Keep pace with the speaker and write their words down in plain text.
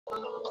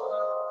Disguise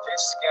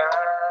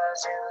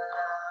in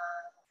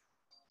love,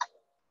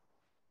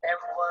 and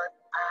what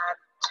I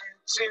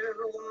do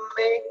to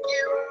make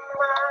you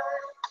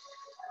mine.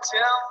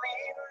 Tell me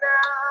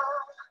now,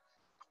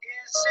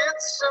 is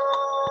it so?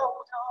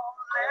 Don't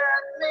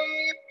let me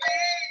be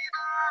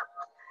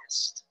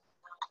honest.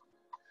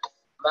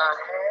 My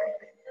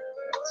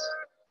hands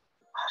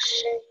are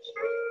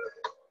shaking.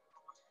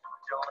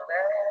 Don't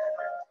let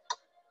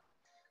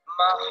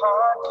my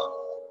heart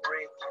keep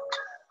breaking.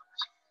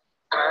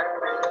 I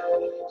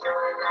need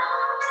your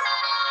love.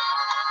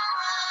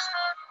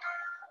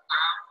 I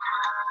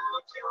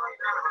want your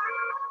love.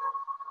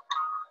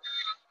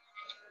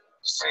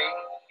 Say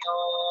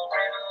you're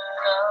in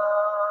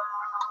love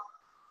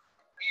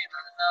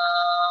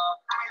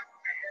with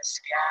this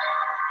guy.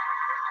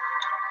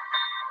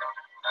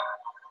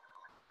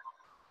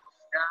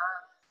 Now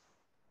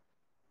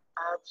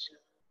I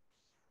just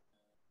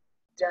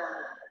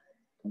died.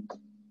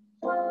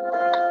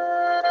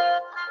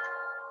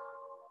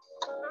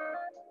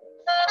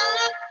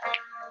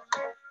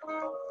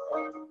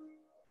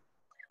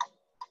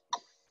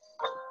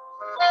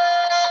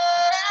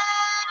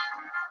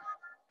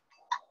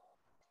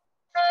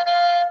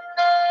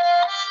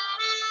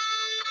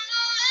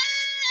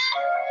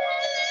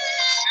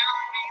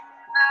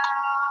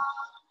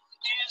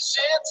 Is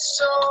it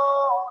so?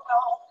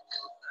 Don't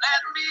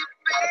let me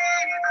be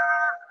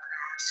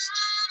honest.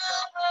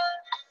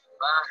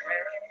 My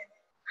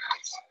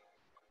hands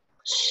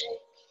shaking.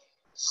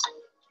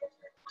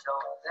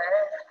 Don't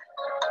let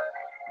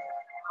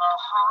my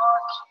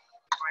heart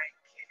keep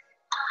breaking.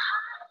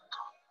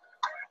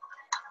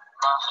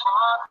 My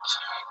heart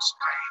keeps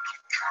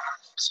breaking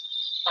 'cause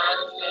I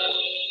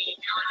need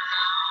your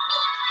love.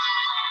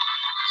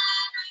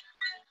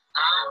 I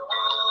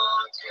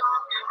want your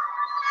love.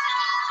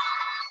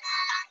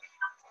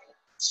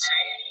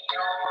 Say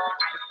you're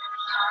in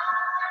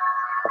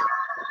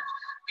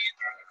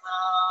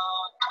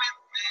love with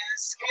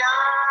this guy.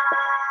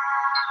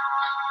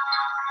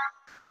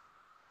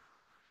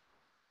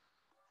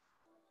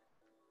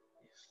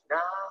 If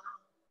not,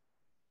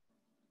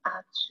 I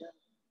just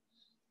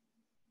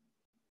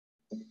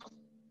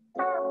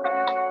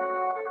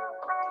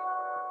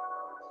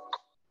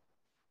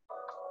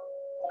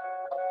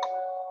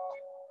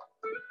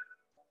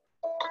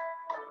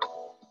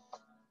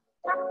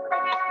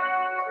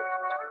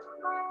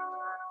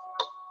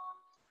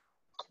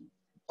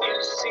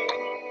you see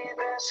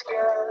the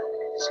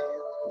skies in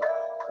love.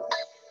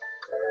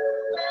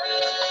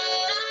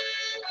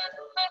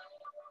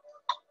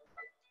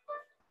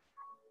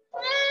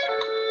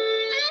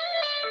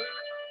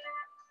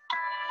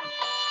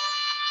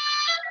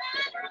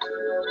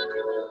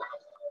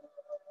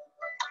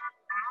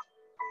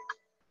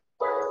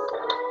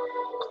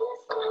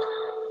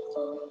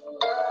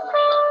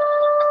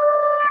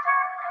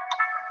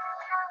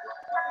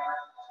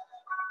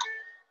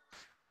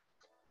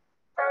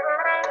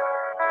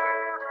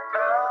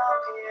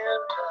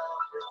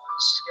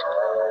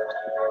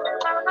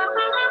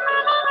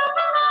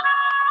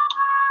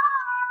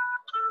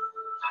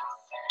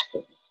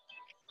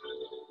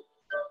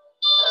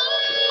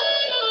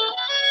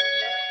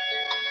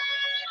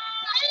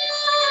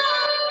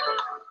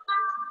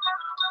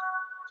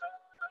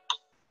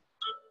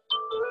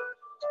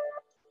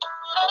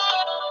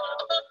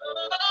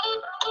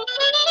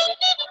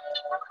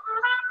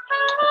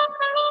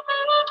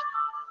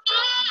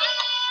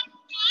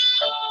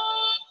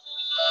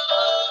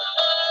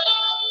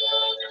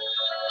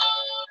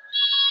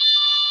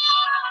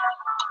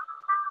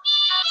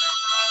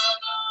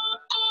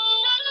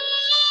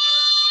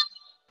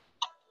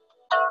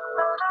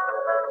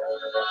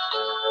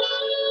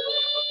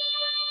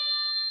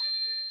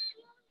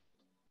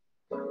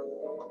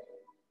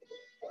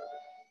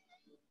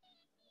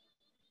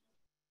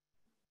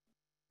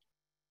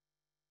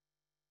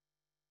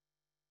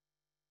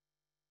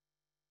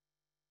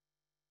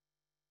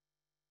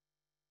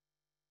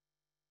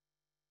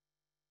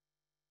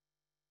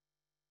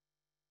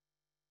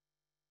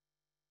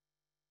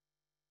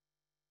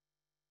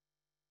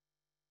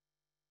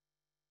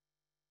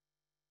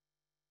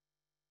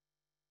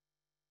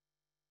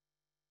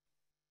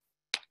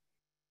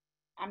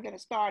 I'm going to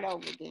start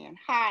over again.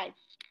 Hi,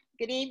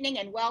 good evening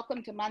and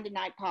welcome to Monday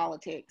Night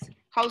Politics,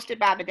 hosted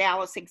by the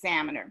Dallas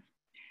Examiner.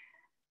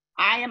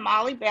 I am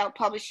Molly Bell,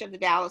 publisher of the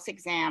Dallas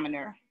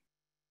Examiner,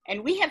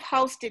 and we have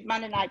hosted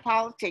Monday Night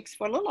Politics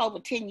for a little over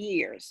 10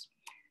 years.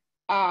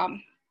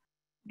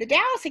 The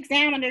Dallas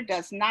Examiner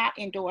does not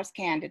endorse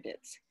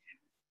candidates.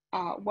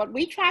 What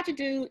we try to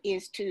do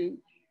is to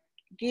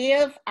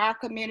give our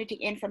community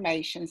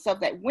information so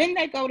that when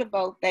they go to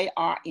vote, they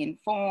are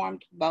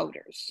informed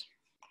voters.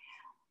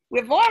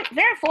 We're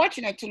very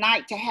fortunate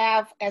tonight to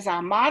have as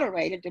our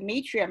moderator,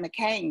 Demetria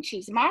McCain.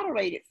 She's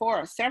moderated for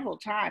us several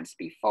times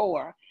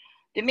before.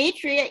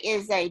 Demetria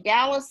is a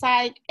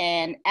Dallasite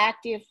and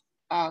active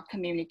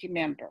community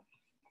member.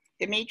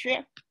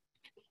 Demetria?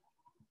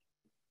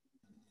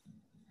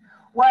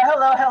 Well,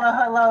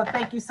 hello.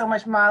 Thank you so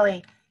much,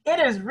 Molly. It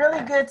is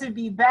really good to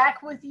be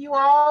back with you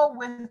all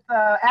with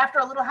after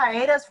a little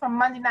hiatus from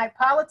Monday Night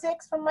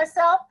Politics from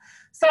myself.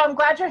 So I'm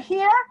glad you're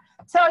here.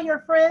 Tell your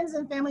friends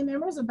and family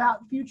members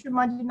about future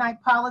Monday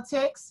Night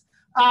Politics.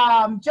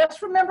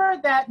 Just remember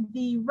that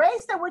the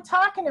race that we're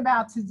talking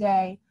about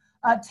today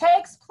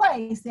takes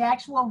place, the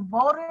actual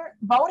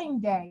voting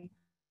day,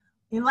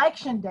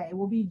 election day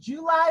will be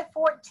July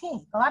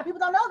 14th. A lot of people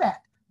don't know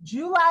that.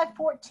 July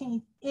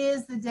 14th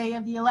is the day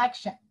of the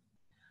election.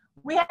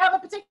 We have a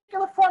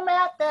particular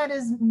format that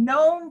is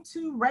known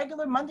to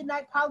regular Monday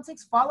Night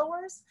Politics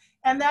followers,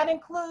 and that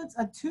includes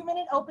a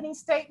 2-minute opening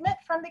statement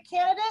from the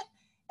candidate.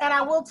 And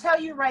I will tell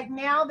you right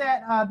now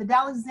that the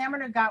Dallas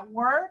Examiner got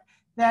word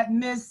that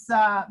Ms.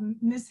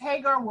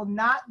 Hagar will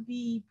not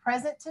be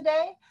present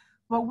today,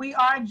 but we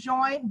are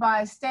joined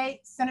by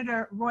State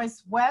Senator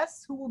Royce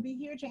West, who will be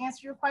here to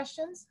answer your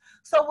questions.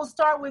 So we'll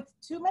start with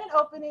 2-minute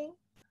opening.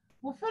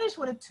 We'll finish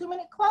with a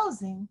 2-minute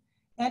closing.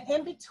 And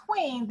in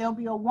between, there'll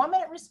be a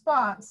 1-minute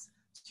response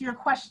to your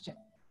question.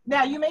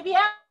 Now, you may be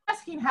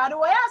asking, how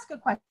do I ask a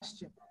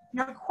question?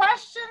 Your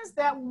questions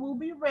that will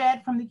be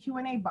read from the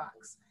Q&A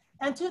box.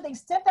 And to the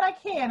extent that I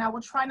can, I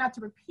will try not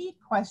to repeat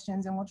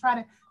questions and we'll try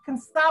to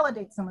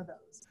consolidate some of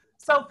those.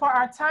 So for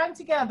our time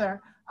together,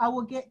 I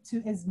will get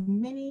to as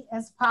many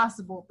as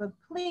possible. But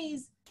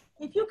please,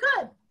 if you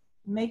could,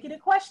 make it a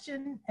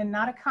question and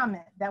not a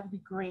comment. That would be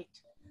great.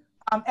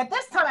 At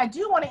this time, I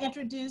do want to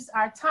introduce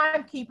our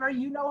timekeeper.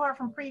 You know her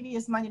from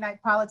previous Monday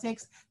Night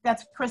Politics.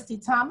 That's Christy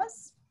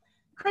Thomas.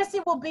 Christy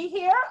will be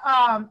here,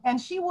 and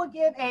she will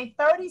give a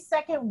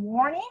 30-second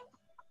warning.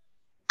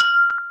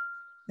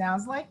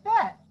 Sounds like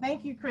that.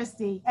 Thank you,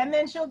 Christy. And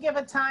then she'll give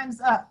a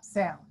time's up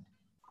sound.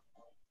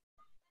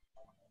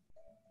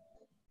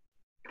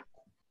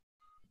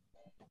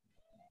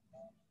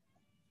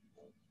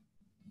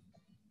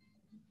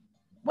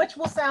 Which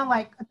will sound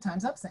like a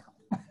time's up sound.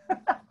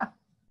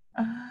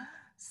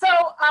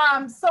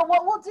 So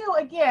what we'll do,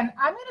 again,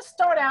 I'm going to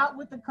start out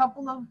with a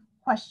couple of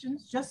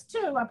questions, just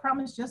 2, I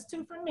promise, just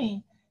 2 from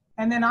me,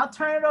 and then I'll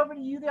turn it over to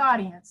you, the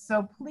audience.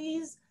 So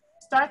please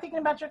start thinking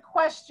about your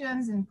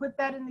questions and put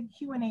that in the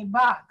Q&A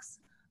box.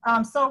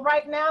 So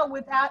right now,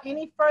 without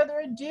any further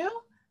ado,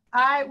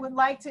 I would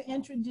like to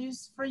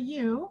introduce for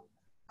you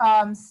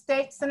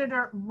State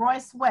Senator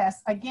Royce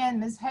West. Again,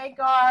 Ms.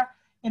 Hagar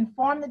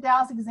informed the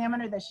Dallas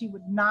Examiner that she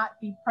would not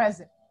be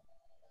present.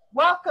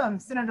 Welcome,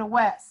 Senator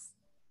West.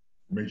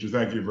 Major,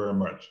 thank you very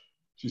much.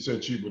 She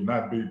said she would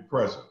not be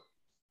present.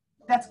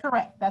 That's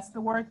correct. That's the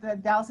word the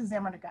Dallas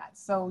Examiner got.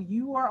 So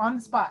you are on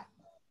the spot.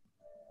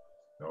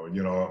 No,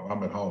 you know,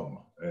 I'm at home.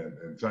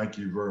 And thank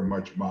you very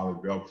much, Molly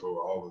Belt, for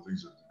all the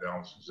things that the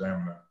Dallas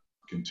Examiner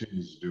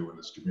continues to do in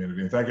this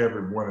community. And thank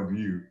every one of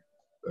you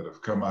that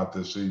have come out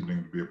this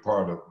evening to be a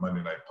part of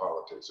Monday Night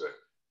Politics, an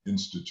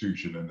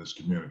institution in this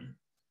community.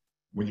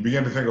 When you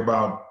begin to think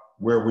about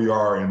where we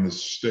are in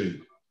this state,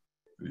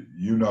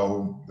 you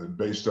know that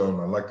based on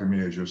electing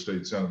me as your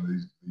state senator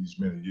these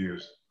many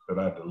years, that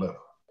I deliver,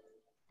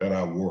 that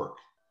I work,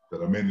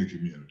 that I'm in the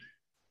community.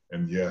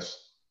 And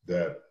yes,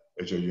 that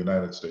as your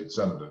United States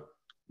Senator,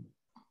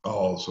 I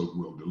also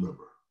will deliver.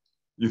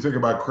 You think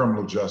about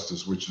criminal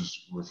justice, which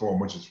is reform,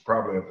 which is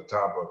probably at the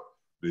top of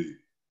the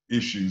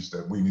issues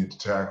that we need to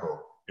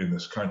tackle in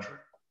this country.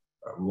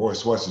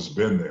 Royce West has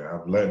been there.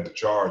 I've led the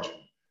charge in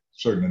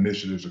certain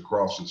initiatives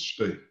across the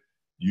state.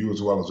 You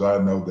as well as I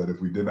know that if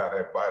we did not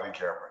have body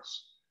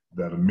cameras,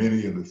 that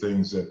many of the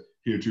things that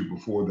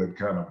heretofore that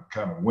kind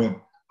of went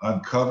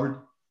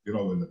uncovered, you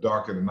know, in the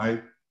dark of the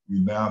night, we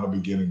now are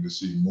beginning to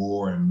see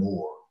more and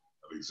more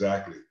of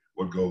exactly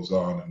what goes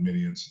on in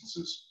many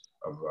instances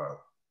of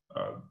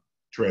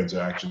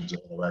transactions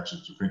and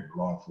interactions between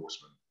law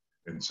enforcement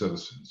and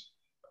citizens.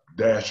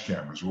 Dash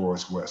cameras,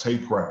 Royce West,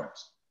 hate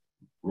crimes,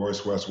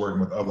 Royce West working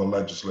with other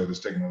legislators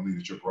taking a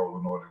leadership role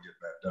in order to get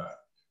that done.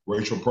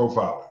 Racial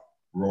profiling,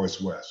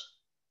 Royce West,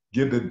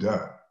 get it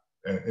done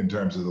in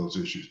terms of those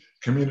issues.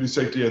 Community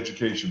Safety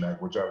Education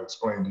Act, which I've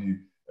explained to you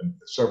in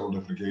several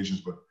different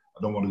occasions, but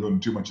I don't want to go into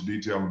too much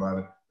detail about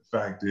it. The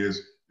fact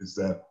is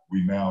that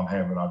we now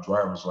have in our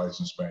driver's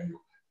license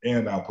manual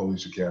and our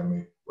police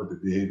academy what the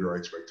behavioral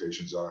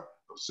expectations are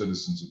of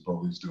citizens and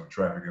police during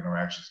traffic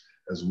interactions,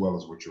 as well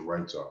as what your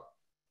rights are.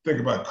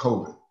 Think about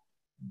COVID.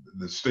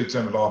 The State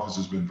Senate office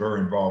has been very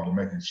involved in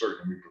making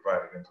certain we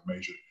provided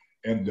information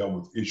and dealt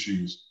with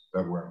issues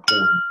that were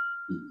important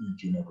to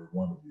each and every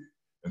one of you.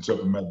 And so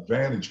from that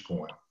vantage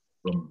point,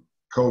 from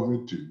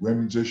COVID to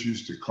women's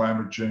issues to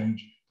climate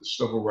change, to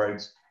civil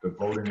rights, to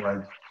voting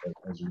rights,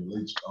 as it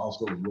relates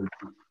also to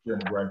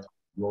human rights,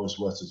 Royce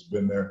West has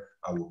been there.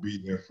 I will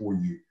be there for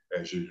you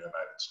as your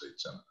United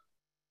States Senator.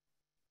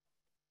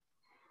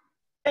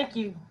 Thank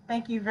you.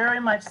 Thank you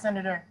very much,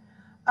 Senator.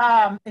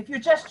 If you're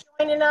just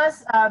joining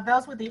us,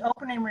 those were the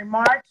opening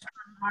remarks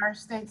from our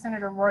State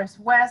Senator Royce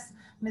West.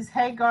 Ms.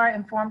 Hagar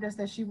informed us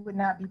that she would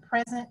not be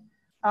present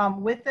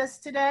with us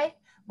today,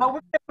 but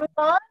we're going to move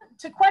on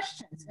to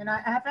questions. And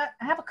I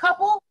have a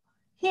couple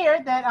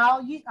here that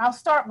I'll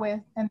start with,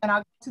 and then I'll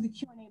go to the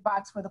Q&A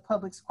box for the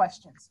public's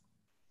questions.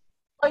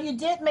 Well, you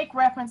did make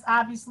reference,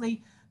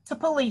 obviously, to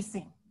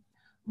policing.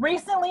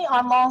 Recently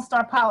on Lone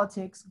Star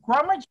Politics,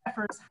 Gromer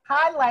Jeffers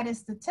highlighted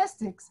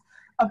statistics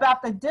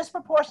about the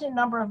disproportionate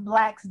number of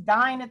Blacks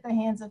dying at the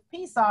hands of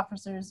peace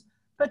officers,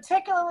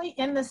 particularly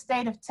in the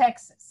state of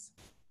Texas.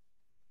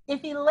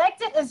 If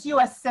elected as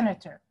U.S.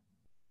 Senator,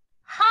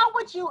 how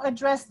would you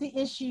address the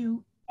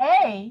issue,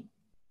 A,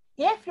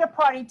 if your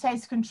party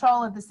takes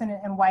control of the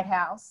Senate and White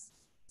House?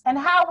 And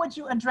how would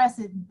you address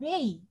it,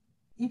 B,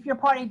 if your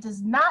party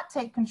does not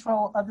take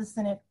control of the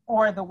Senate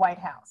or the White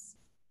House?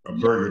 A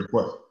very good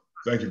question.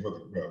 Thank you for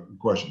the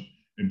question.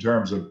 In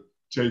terms of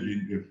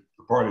taking, if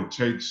the party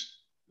takes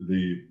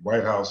the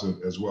White House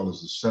as well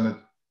as the Senate,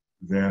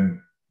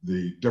 then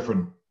the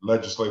different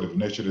legislative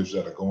initiatives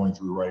that are going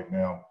through right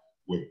now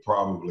would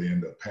probably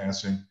end up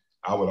passing.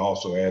 I would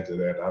also add to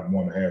that, I'd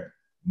want to have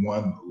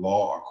one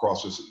law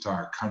across this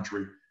entire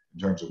country in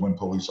terms of when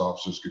police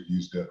officers could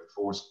use deadly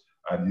force.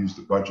 I'd use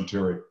the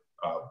budgetary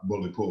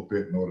bully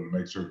pulpit in order to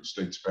make certain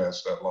states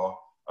pass that law.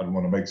 I'd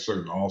want to make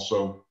certain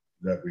also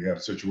that we have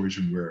a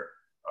situation where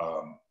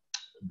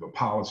the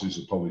policies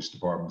of police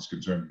departments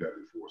concerning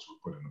deadly force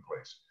were put into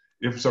place.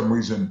 If for some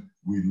reason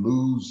we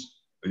lose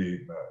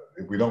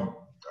if we don't,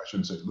 I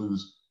shouldn't say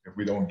lose, if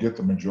we don't get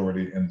the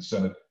majority in the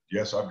Senate,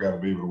 yes, I've got to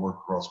be able to work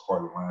across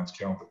party lines,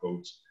 count the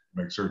votes,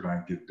 make certain I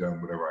can get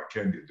done whatever I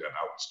can get done.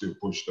 I would still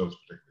push those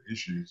particular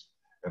issues,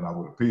 and I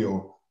would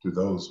appeal to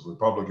those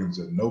Republicans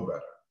that know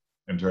better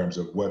in terms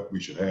of what we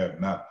should have,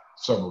 not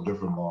several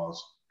different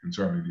laws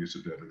concerning the use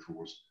of deadly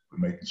force, but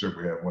making sure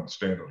we have one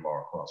standard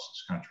law across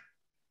this country.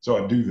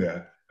 So I do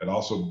that, and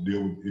also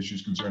deal with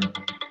issues concerning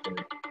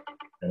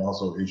and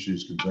also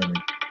issues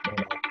concerning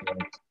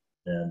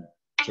and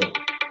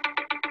children.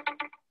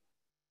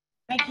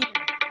 Thank you.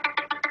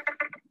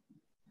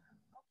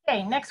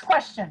 Okay, next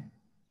question.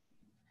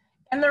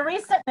 In the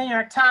recent New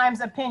York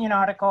Times opinion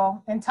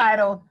article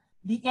entitled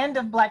 "The End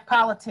of Black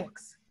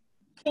Politics,"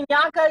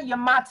 Kenyaga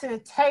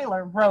Yamata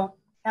Taylor wrote,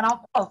 and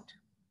I'll quote,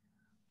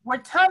 "We're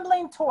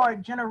tumbling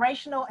toward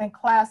generational and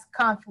class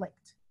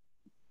conflict,"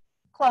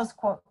 close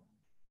quote.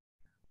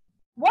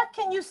 What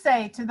can you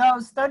say to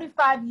those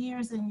 35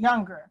 years and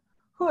younger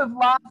who have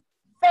lost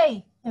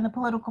faith in the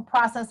political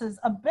process's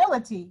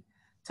ability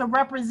to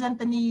represent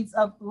the needs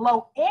of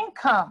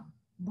low-income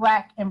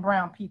Black and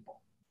brown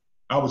people?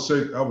 I would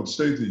say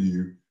to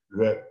you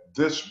that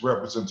this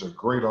represents a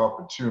great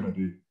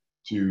opportunity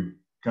to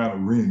kind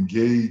of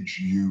re-engage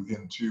you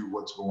into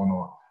what's going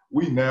on.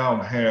 We now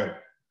have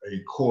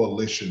a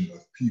coalition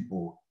of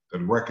people that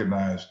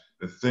recognize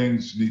that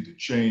things need to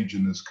change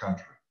in this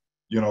country.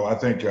 You know, I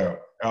think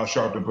Al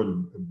Sharpton put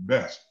it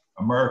best.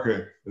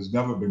 America has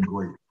never been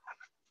great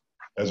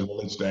as it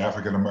relates to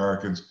African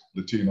Americans,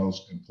 Latinos,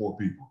 and poor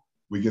people.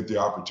 We get the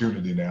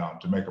opportunity now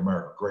to make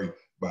America great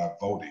by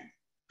voting.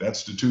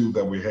 That's the tool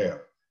that we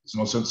have. There's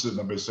no sense sitting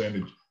up there saying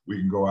that we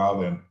can go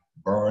out and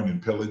burn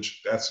and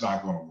pillage. That's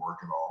not going to work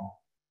at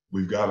all.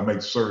 We've got to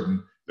make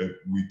certain that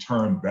we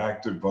turn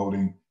back to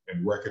voting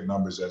in record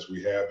numbers as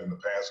we have in the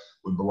past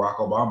when Barack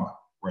Obama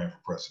ran for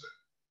president,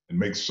 and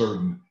make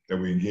certain that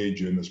we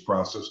engage you in this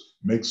process.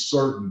 Make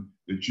certain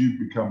that you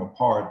become a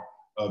part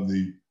of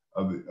the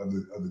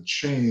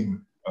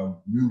chain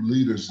of new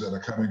leaders that are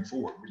coming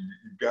forward.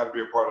 You've got to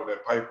be a part of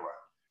that pipeline.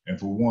 And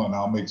for one,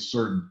 I'll make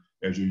certain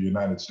as your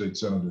United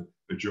States Senator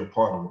that you're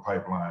part of the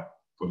pipeline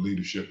for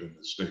leadership in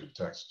the state of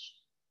Texas.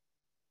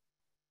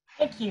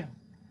 Thank you.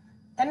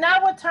 And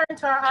now we'll turn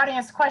to our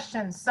audience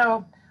questions.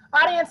 So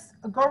audience,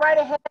 go right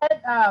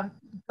ahead,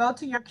 go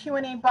to your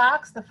Q&A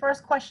box. The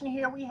first question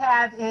here we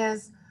have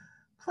is,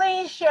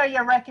 please share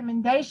your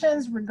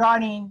recommendations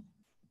regarding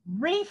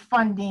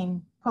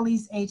refunding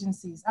police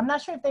agencies. I'm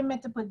not sure if they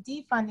meant to put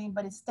defunding,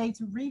 but it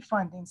states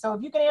refunding. So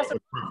if you can answer.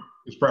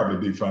 It's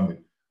probably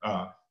defunding.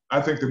 I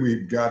think that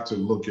we've got to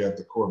look at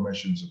the core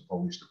missions of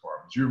police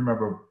departments. You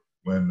remember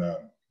when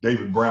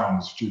David Brown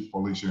was chief of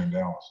police here in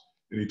Dallas,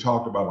 and he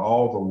talked about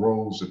all the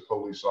roles that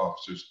police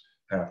officers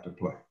have to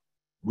play.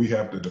 We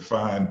have to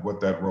define what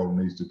that role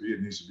needs to be.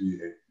 It needs to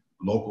be a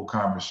local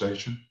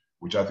conversation,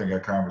 which I think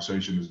that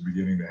conversation is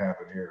beginning to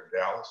happen here in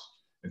Dallas.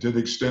 And to the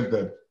extent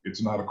that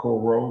it's not a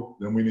core role,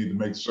 then we need to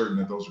make certain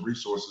that those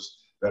resources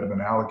that have been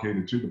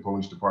allocated to the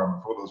police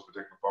department for those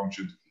particular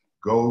functions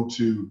go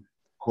to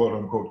quote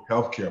unquote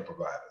healthcare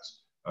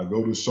providers,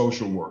 go to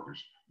social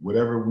workers,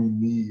 whatever we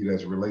need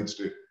as it relates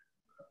to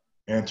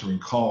answering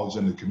calls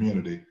in the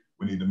community.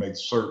 We need to make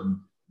certain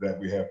that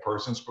we have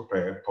persons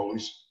prepared,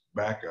 police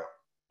backup,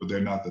 but they're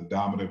not the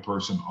dominant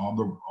person on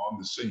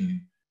the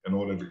scene in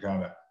order to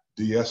kind of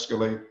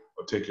de-escalate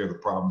or take care of the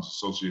problems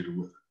associated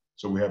with it.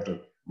 So we have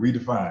to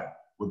redefine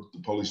what the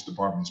police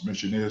department's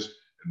mission is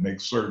and make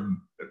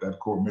certain that that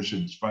core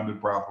mission is funded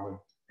properly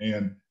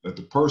and that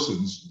the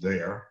persons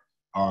there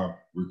are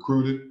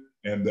recruited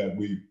and that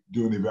we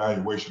do an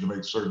evaluation to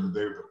make certain that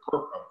they're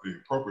the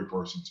appropriate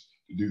persons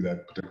to do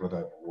that particular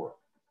type of work.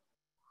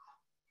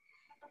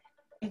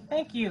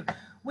 Thank you.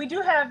 We do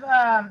have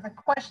a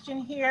question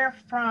here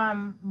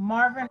from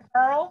Marvin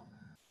Earl.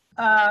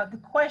 The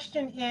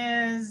question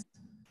is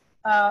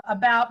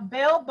about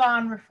bail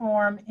bond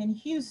reform in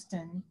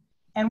Houston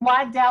and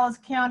why Dallas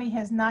County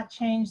has not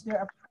changed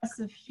their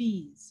oppressive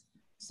fees.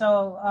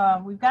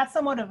 So we've got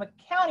somewhat of a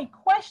county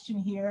question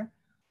here.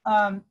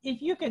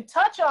 If you could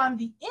touch on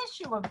the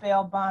issue of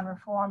bail bond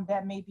reform,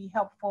 that may be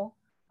helpful.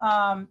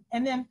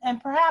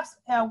 And perhaps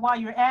while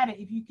you're at it,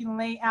 if you can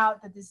lay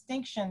out the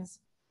distinctions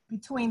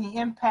between the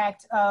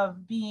impact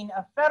of being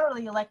a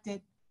federally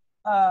elected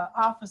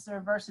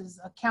officer versus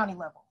a county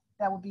level.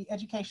 That would be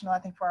educational, I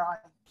think, for our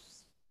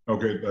audience.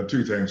 Okay,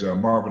 two things.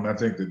 Marvin, I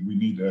think that we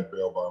need to have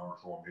bail bond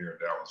reform here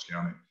in Dallas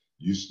County.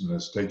 Houston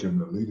has taken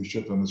the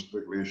leadership on this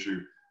particular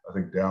issue. I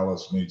think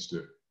Dallas needs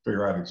to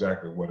figure out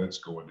exactly what it's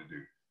going to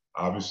do.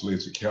 Obviously,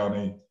 it's a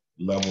county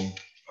level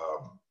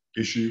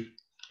issue.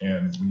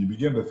 And when you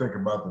begin to think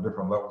about the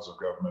different levels of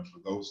government, for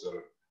those that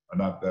are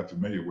not that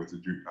familiar with it,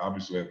 you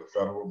obviously have the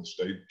federal, the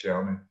state,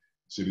 county,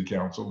 city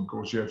council, and of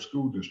course you have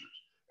school districts.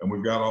 And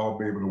we've got to all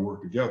be able to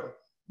work together.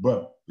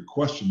 But the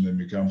question then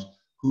becomes,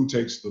 who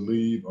takes the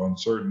lead on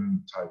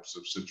certain types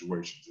of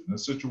situations? In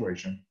this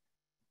situation,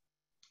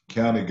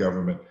 county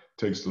government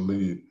takes the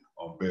lead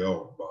on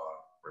bail bond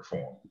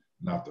reform,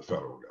 not the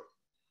federal government.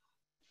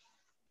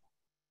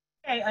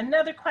 Okay,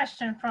 another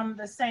question from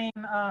the same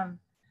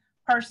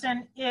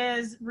person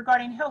is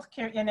regarding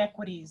healthcare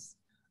inequities.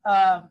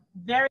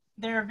 There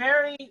are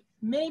very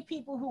many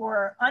people who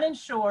are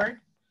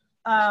uninsured.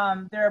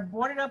 There are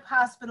boarded up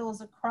hospitals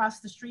across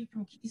the street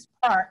from Keys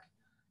Park.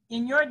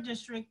 In your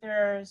district,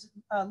 there's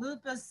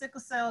lupus, sickle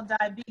cell,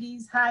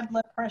 diabetes, high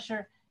blood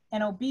pressure,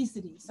 and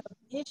obesity. So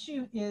the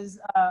issue is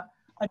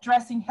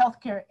addressing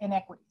healthcare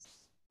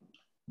inequities.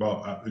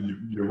 Well,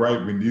 you're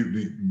right. We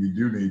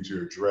do need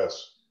to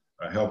address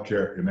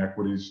healthcare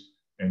inequities.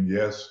 And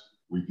yes,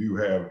 we do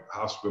have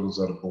hospitals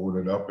that are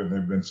boarded up, and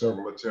there have been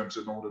several attempts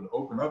in order to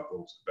open up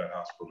that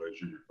hospital, as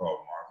you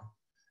recall,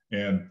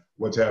 Marvin. And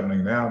what's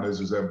happening now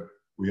is that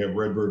we have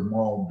Redbird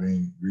Mall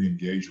being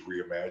re-engaged,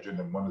 reimagined,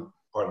 and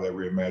part of that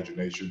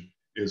reimagination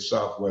is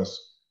Southwest,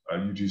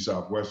 UT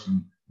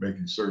Southwestern,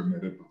 making certain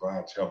that it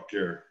provides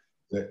healthcare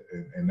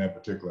in that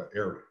particular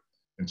area.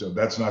 And so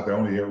that's not the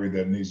only area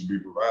that needs to be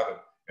provided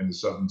in the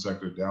southern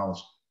sector of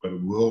Dallas, but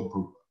it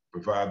will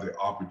provide the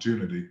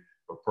opportunity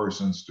for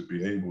persons to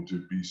be able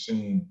to be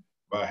seen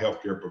by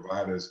healthcare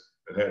providers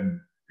that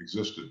hadn't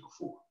existed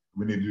before.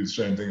 We need to do the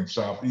same thing in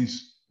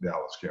Southeast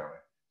Dallas County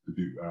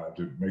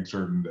to make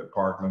certain that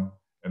Parkland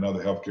and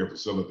other healthcare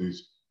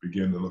facilities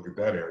begin to look at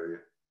that area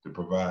to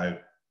provide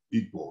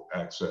equal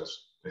access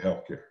to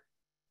healthcare.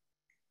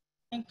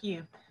 Thank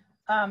you.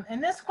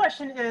 And this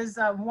question is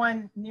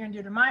one near and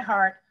dear to my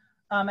heart,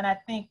 and I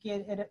think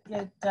it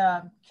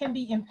can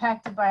be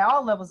impacted by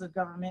all levels of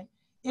government.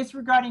 It's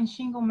regarding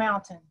Shingle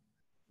Mountain.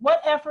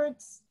 What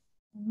efforts,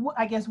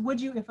 I guess, would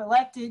you, if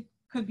elected,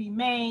 could be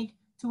made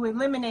to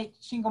eliminate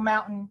Shingle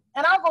Mountain?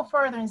 And I'll go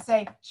further and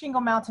say Shingle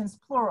Mountains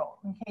plural,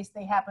 in case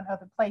they happen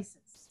other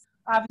places.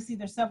 Obviously,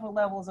 there's several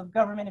levels of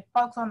government. If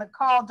folks on the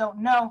call don't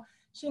know,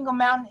 Shingle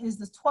Mountain is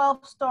the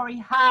 12-story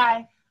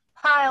high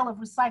pile of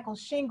recycled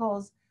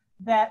shingles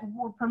that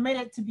were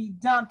permitted to be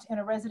dumped in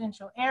a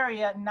residential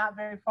area not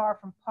very far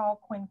from Paul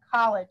Quinn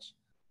College.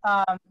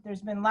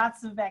 There's been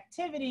lots of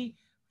activity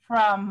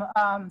from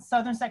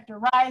Southern Sector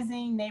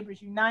Rising, Neighbors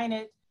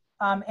United,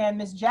 and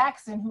Ms.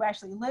 Jackson, who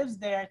actually lives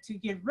there, to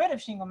get rid of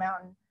Shingle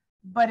Mountain,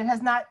 but it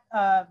has not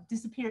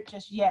disappeared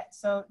just yet.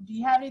 So do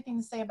you have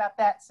anything to say about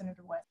that,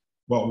 Senator West?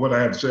 Well, what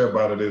I had to say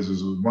about it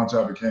is once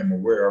I became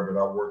aware of it,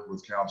 I worked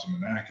with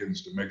Councilman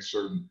Atkins to make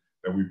certain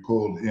that we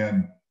pulled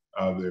in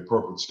the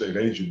appropriate state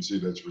agency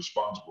that's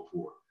responsible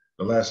for it.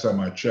 The last time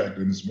I checked,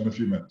 and it's been a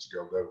few minutes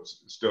ago, that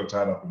was still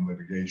tied up in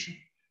litigation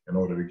in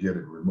order to get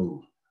it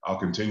removed. I'll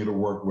continue to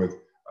work with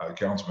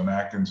Councilman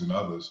Atkins and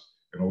others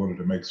in order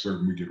to make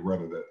certain we get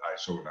rid of that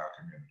ISO in our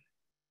community.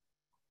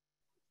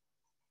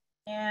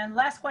 And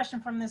last question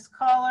from this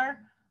caller.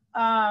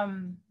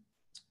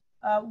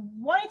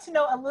 Wanting to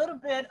know a little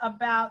bit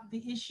about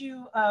the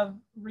issue of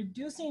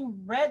reducing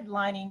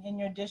redlining in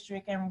your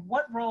district and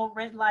what role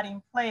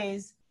redlining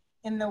plays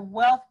in the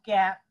wealth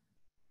gap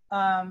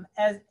and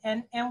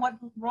what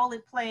role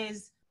it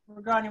plays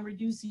regarding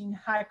reducing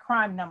high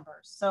crime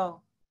numbers.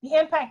 So the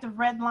impact of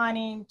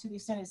redlining, to the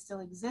extent it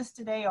still exists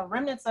today, or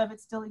remnants of it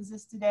still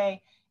exist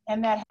today,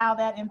 and how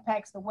that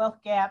impacts the wealth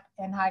gap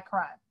and high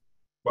crime.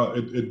 Well,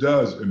 it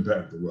does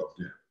impact the wealth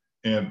gap.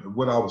 And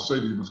what I would say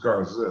to you, Ms.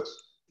 Carr, is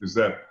this, is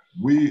that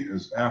we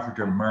as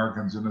African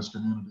Americans in this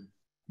community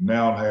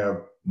now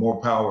have more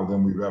power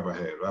than we've ever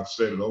had. I've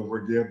said it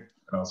over again,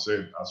 and I've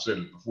said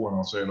it before, and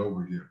I'll say it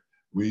over again.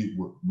 We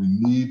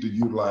need to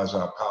utilize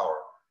our power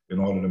in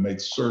order to make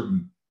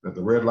certain that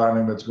the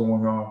redlining that's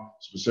going on,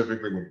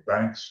 specifically with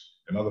banks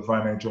and other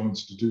financial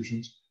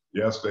institutions,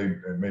 yes, they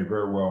may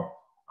very well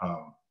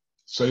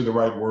say the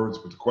right words,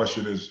 but the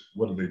question is,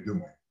 what are they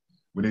doing?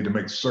 We need to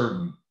make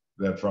certain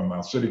that from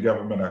our city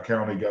government, our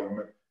county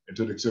government, and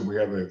to the extent we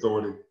have the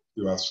authority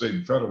through our state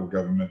and federal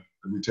government,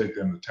 that we take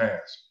them to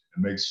task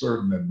and make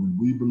certain that when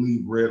we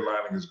believe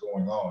redlining is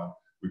going on,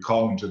 we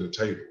call them to the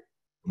table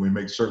and we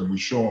make certain we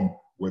show them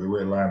where the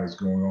red line is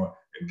going on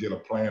and get a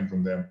plan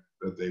from them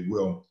that they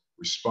will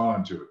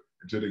respond to it.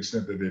 And to the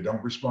extent that they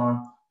don't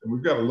respond, then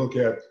we've got to look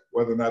at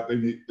whether or not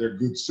they're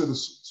good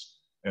citizens.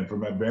 And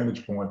from that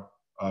vantage point,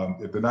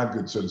 if they're not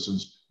good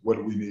citizens, what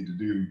do we need to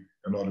do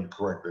in order to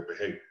correct their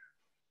behavior?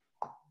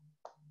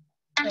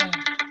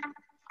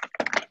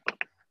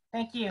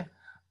 Thank you.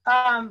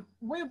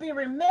 We'd be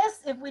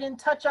remiss if we didn't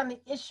touch on the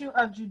issue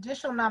of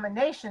judicial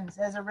nominations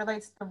as it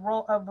relates to the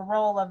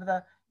role of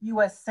the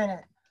U.S.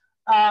 Senate.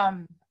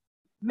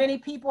 Many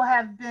people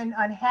have been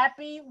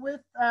unhappy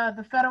with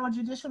the federal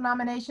judicial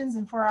nominations,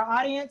 and for our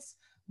audience,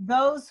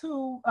 those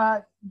who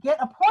get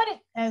appointed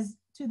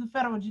to the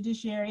federal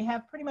judiciary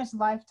have pretty much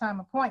lifetime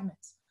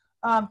appointments.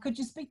 Could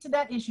you speak to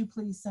that issue,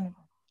 please, Senator?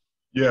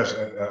 Yes,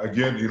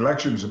 again,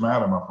 elections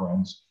matter, my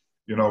friends.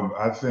 You know,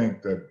 I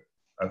think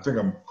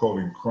I'm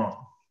quoting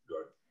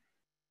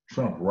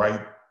Trump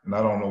right, and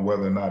I don't know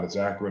whether or not it's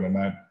accurate or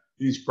not.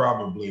 He's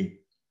probably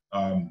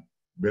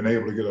been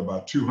able to get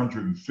about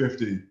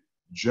 250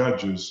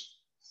 judges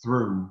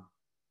through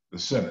the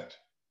Senate,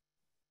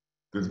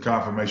 through the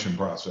confirmation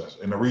process.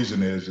 And the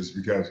reason is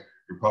because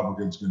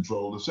Republicans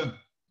control the Senate.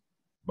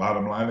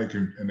 Bottom line, they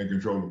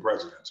control the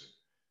presidency.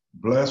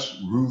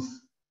 Bless Ruth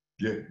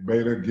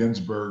Bader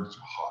Ginsburg's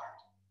heart.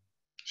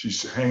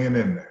 She's hanging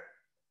in there.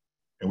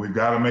 And we've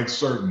got to make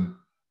certain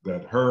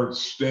that her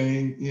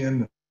staying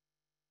in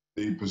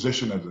the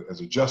position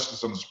as a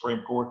justice on the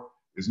Supreme Court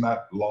is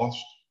not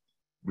lost.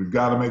 We've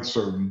got to make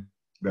certain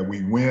that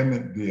we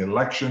win the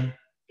election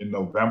in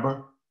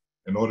November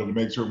in order to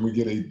make certain we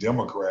get a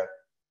Democrat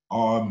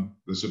on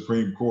the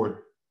Supreme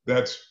Court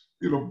that's,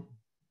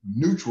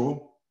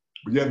 neutral,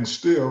 but yet and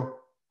still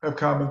have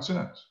common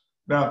sense.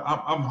 Now,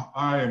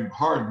 I am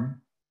heartened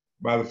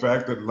by the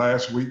fact that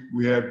last week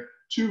we had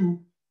two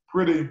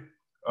pretty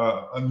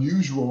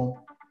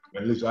unusual,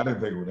 at least I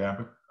didn't think it would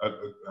happen,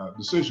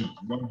 decisions.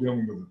 One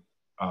dealing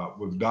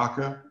with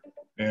DACA,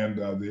 and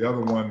the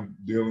other one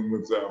dealing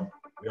with the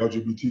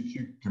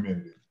LGBTQ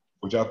community,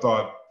 which I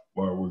thought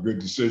were good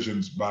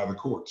decisions by the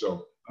court.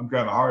 So I'm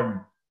kind of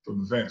heartened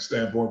from the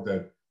standpoint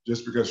that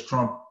just because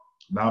Trump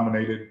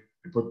nominated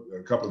and put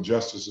a couple of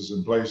justices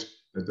in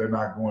place, that they're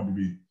not going to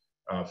be,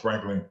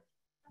 frankly,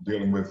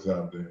 dealing with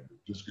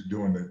just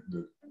doing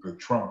the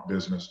Trump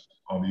business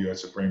on the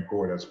U.S. Supreme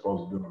Court as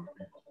opposed to doing the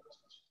people's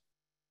business.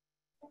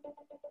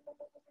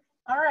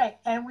 All right,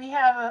 and we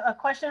have a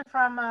question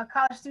from a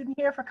college student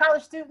here. For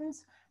college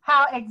students,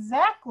 how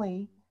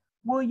exactly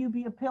will you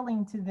be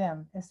appealing to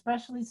them,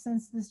 especially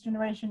since this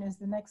generation is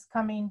the next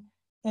coming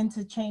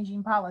into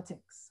changing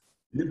politics?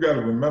 You've got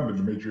to remember,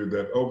 Demetria,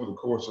 that over the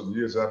course of the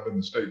years I've been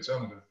the state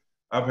senator,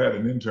 I've had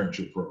an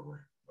internship program,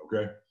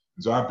 okay?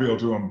 And so I appeal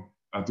to them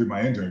through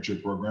my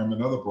internship program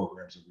and other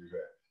programs that we've had.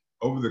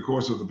 Over the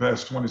course of the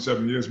past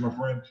 27 years, my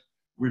friend,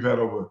 we've had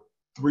over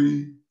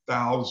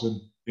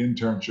 3,000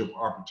 internship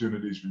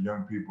opportunities for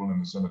young people in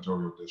the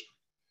senatorial district.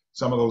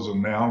 Some of those are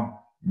now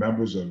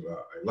members of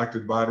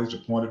elected bodies,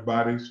 appointed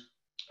bodies,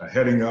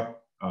 heading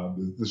up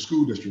the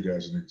school district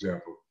as an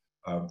example.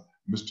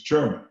 Mr.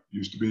 Chairman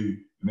used to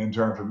be an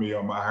intern for me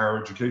on my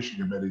higher education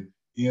committee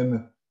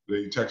in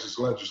the Texas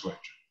legislature.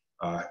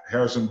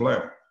 Harrison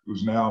Blair,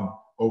 who's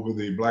now over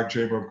the Black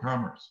Chamber of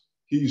Commerce,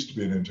 he used to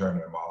be an intern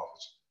in my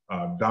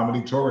office.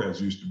 Dominique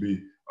Torres used to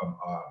be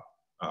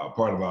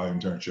part of our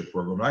internship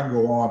program. I can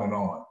go on and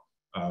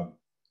on.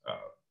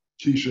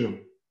 Keisha,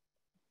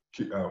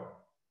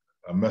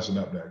 I'm messing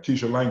up there.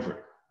 Keisha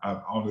Langford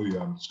on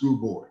the school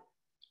board,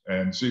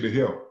 and Cedar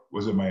Hill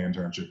was in my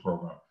internship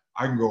program.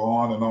 I can go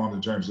on and on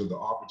in terms of the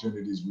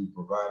opportunities we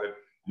provided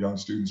young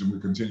students, and we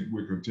continue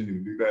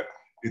to do that.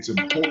 It's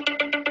important.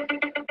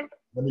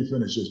 Let me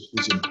finish this.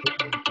 It's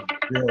important to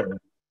build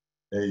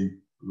a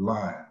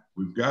line.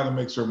 We've got to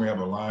make sure we have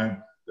a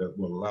line that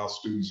will allow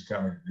students to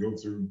kind of go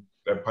through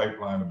that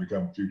pipeline and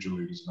become future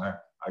leaders. And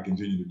I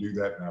continue to do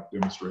that, and I've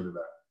demonstrated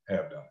I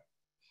have done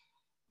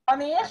it. On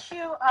the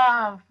issue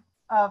of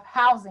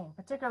housing,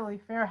 particularly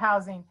fair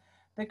housing,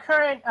 the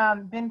current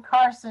Ben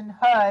Carson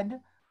HUD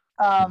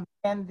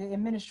and the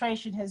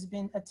administration has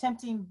been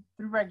attempting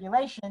through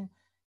regulation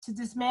to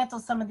dismantle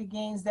some of the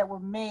gains that were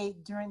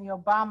made during the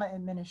Obama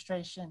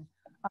administration.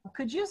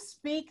 Could you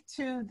speak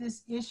to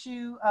this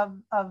issue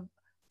of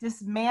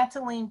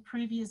dismantling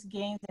previous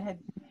gains that had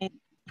been made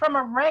from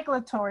a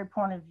regulatory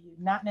point of view,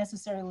 not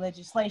necessarily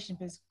legislation,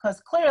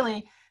 because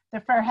clearly the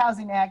Fair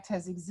Housing Act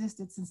has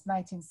existed since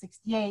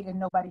 1968 and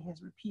nobody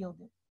has repealed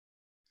it?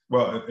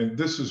 Well, and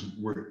this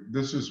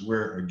is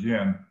where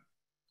again,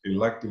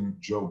 electing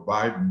Joe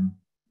Biden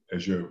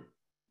as your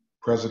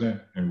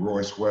president and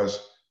Royce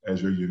West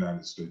as your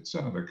United States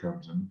Senator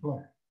comes into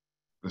play.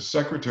 The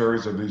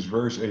secretaries of these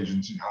various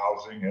agencies,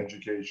 housing,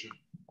 education,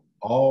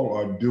 all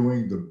are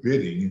doing the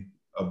bidding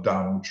of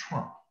Donald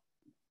Trump.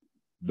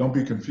 Don't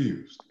be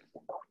confused.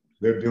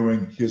 They're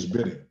doing his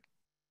bidding.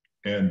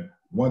 And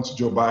once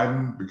Joe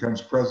Biden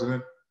becomes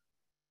president,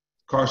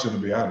 Carson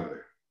will be out of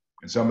there.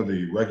 And some of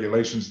the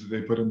regulations that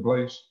they put in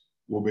place,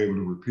 we'll be able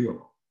to repeal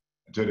them.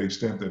 And to the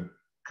extent that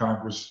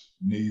Congress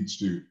needs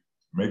to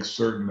make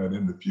certain that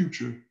in the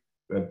future,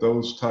 that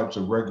those types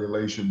of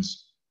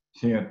regulations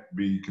can't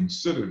be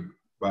considered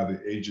by the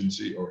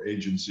agency or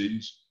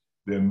agencies,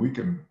 then we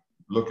can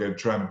look at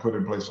trying to put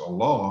in place a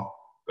law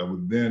that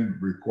would then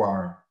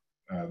require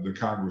the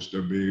Congress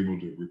to be able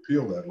to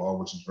repeal that law,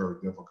 which is very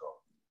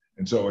difficult.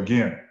 And so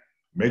again,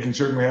 making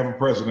certain we have a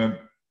president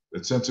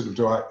that's sensitive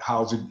to our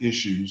housing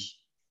issues,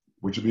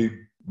 which would be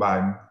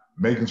Biden,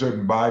 making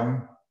certain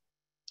Biden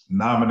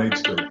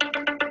nominates the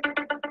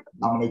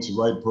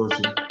right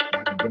person,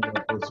 and bring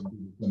that person to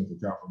the Senate for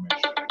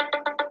confirmation.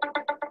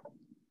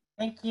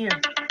 Thank you.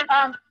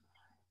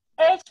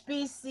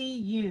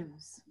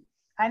 HBCUs.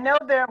 I know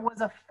there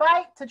was a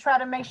fight to try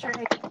to make sure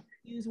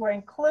HBCUs were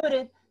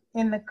included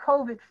in the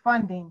COVID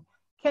funding.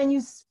 Can you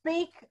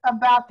speak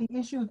about the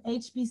issue of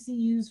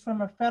HBCUs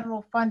from a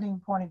federal funding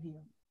point of view?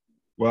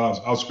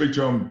 Well, I'll speak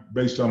to them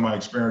based on my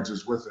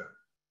experiences with them.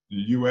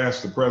 You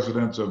asked the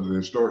presidents of the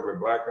historically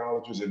Black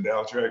colleges in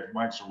Dallas,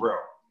 Mike Sorrell.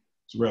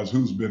 Sorrell's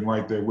who's been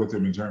right there with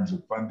him in terms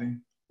of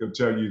funding. He'll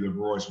tell you that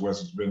Royce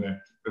West has been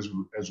there,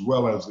 as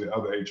well as the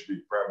other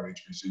private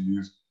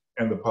HBCUs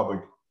and the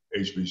public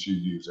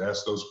HBCUs.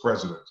 Ask those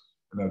presidents,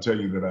 and I'll tell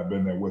you that I've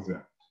been there with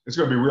them. It's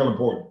going to be real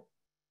important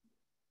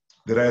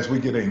that as we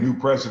get a new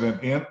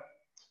president in,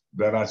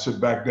 that I sit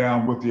back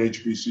down with the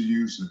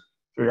HBCUs and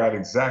figure out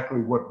exactly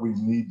what we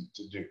need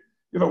to do.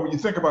 You know, when you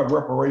think about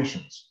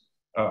reparations,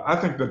 I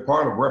think that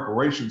part of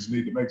reparations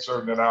need to make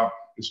certain that our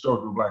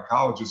historically Black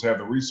colleges have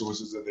the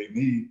resources that they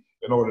need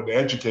in order to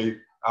educate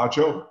our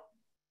children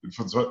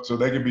so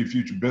they can be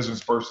future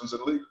business persons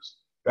and leaders.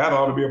 That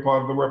ought to be a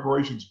part of the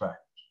reparations package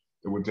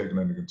that we're taking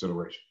into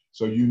consideration.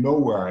 So you know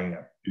where I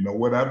am, you know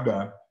what I've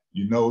done,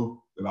 you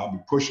know that I'll be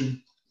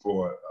pushing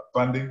for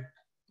funding,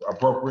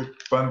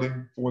 appropriate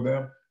funding for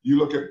them. You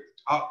look at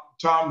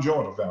Tom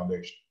Joyner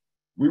Foundation.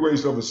 We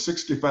raised over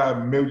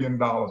 $65 million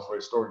for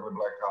historically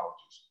Black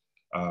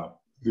colleges.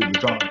 Through the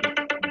time,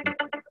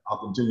 I'll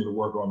continue to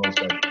work on those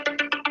things.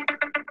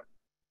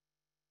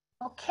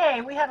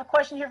 Okay, we have a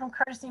question here from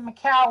Courtesy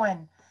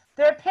McCowan.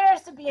 There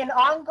appears to be an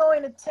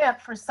ongoing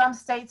attempt for some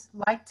states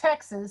like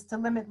Texas to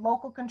limit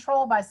local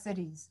control by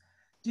cities.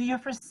 Do you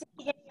foresee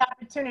any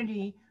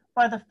opportunity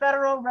for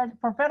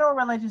federal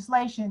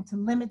legislation to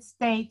limit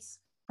states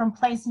from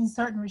placing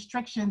certain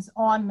restrictions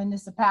on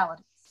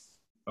municipalities?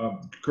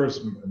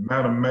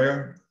 Madam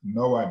Mayor,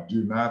 no, I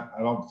do not.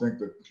 I don't think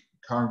that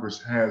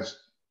Congress has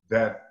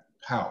that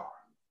power.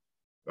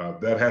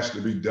 That has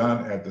to be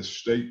done at the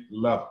state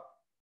level.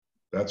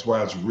 That's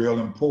why it's real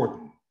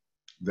important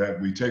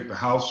that we take the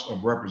House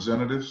of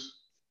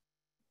Representatives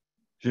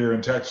here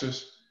in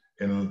Texas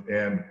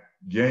and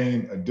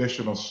gain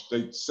additional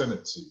state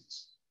Senate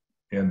seats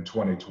in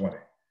 2020.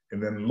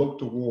 And then look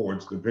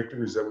towards the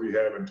victories that we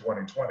have in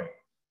 2020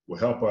 will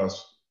help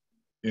us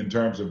in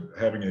terms of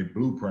having a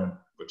blueprint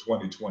for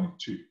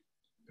 2022.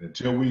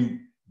 Until we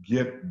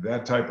get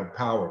that type of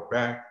power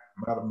back,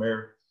 Madam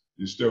Mayor,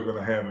 you're still going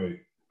to have a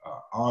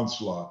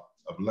onslaught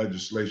of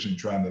legislation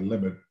trying to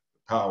limit the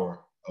power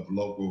of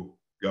local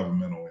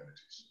governmental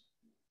entities.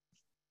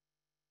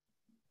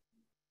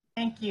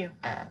 Thank you.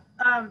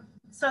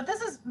 So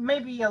this is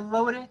maybe a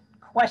loaded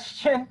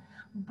question,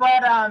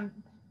 but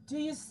do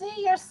you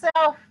see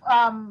yourself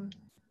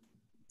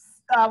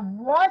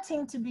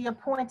wanting to be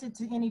appointed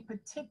to any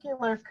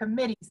particular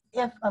committees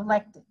if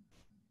elected?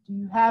 Do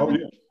you have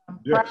any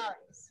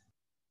priorities?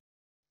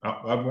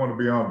 I'd want to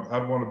be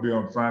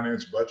on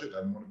finance, budget.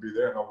 I'd want to be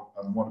there, and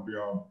I'd want to be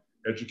on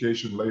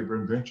education, labor,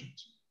 and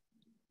pensions.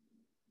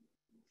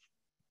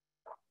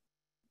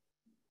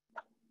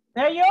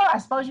 There you are. I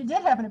suppose you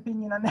did have an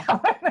opinion on that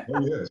one.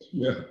 Oh yes,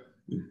 yeah.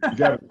 You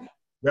got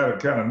to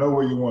kind of know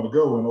where you want to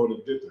go in order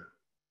to get there.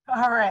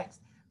 All right.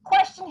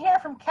 Question here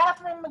from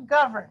Catherine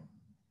McGovern.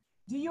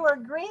 Do you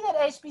agree that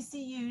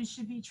HBCUs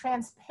should be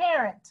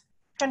transparent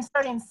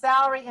concerning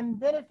salary and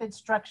benefit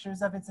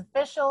structures of its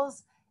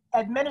officials,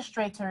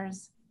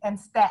 administrators, and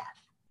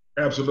staff?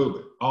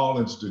 Absolutely. All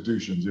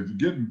institutions. If you're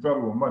getting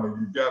federal money,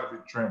 you've got to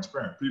be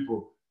transparent.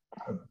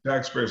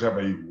 Taxpayers have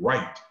a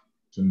right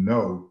to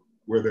know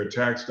where their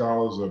tax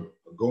dollars are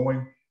going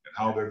and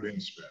how they're being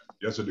spent.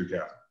 Yes, I do,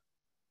 Catherine.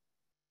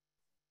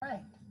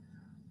 Right.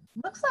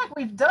 Looks like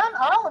we've done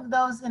all of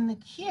those in the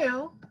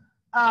queue.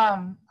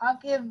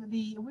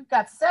 We've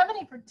got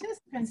 70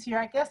 participants here.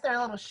 I guess they're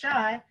a little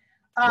shy.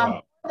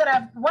 Wow.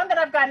 One that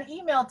I've gotten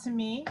emailed to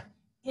me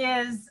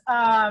is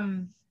how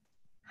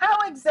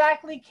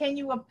exactly can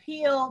you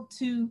appeal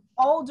to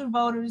older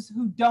voters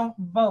who don't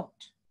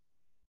vote?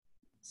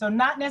 So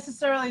not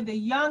necessarily the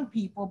young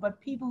people,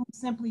 but people who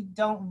simply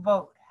don't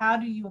vote. How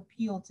do you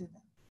appeal to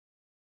them?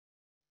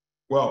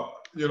 Well,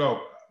 you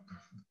know,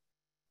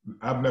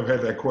 I've never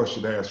had that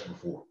question asked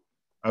before.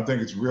 I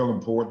think it's real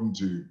important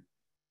to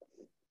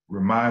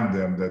remind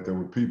them that there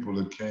were people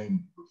that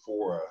came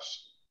before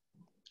us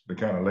that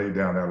kind of laid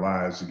down their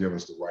lives to give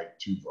us the right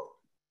to vote.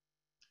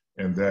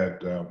 And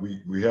that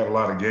we had a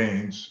lot of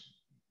gains,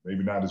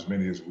 maybe not as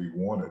many as we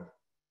wanted,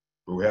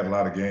 but we had a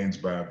lot of gains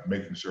by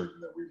making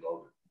certain that we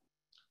voted.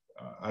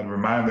 I'd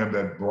remind them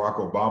that Barack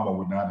Obama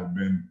would not have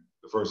been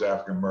the first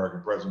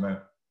African-American president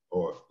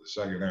or the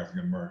second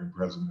African-American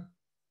president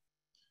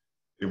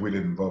if we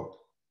didn't vote.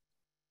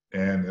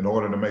 And in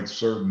order to make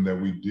certain that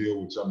we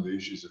deal with some of the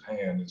issues at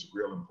hand, it's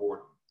real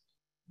important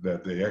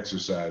that they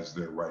exercise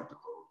their right to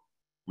vote.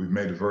 We've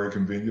made it very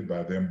convenient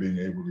by them being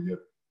able to get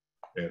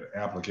an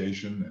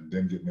application and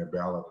then getting their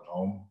ballot at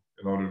home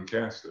in order to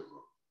cast their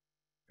vote.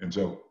 And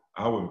so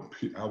I would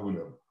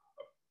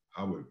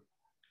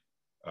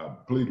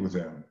plead with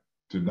them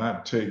to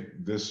not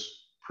take this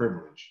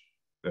privilege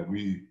that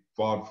we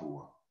fought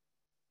for,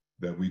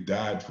 that we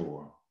died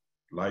for,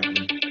 lightly,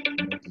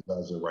 and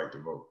exercise their right to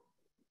vote.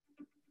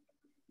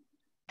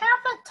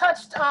 Haven't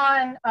touched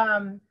on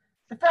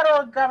the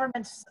federal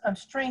government's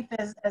strength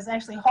as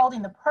actually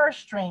holding the purse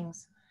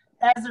strings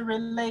as it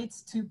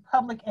relates to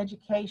public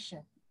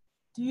education.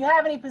 Do you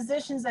have any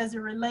positions as it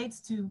relates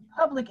to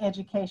public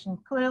education?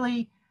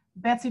 Clearly,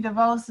 Betsy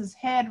DeVos is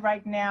head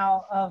right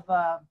now of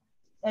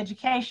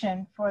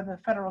education for the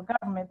federal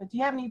government, but do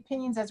you have any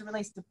opinions as it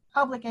relates to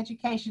public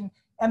education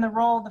and the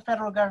role the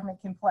federal government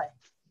can play?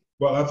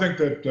 Well, I think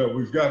that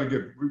we've got to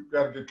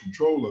get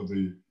control of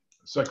the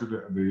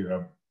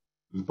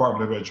the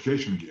Department of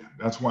Education again.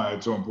 That's why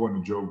it's so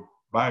important that Joe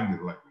Biden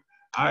get elected.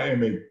 I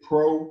am a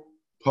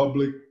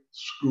pro-public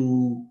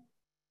school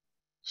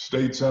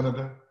state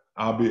senator.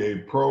 I'll be a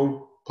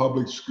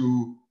pro-public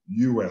school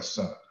U.S.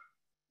 senator.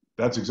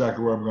 That's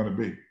exactly where I'm going to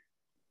be.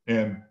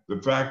 And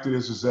the fact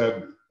is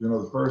that, you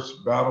know, the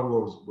first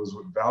battle was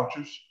with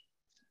vouchers,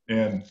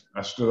 and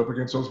I stood up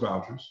against those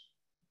vouchers.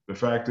 The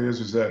fact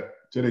is that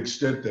to the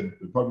extent that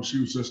the public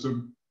school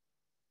system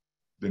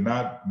did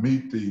not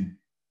meet the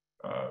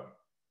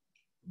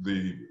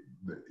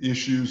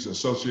issues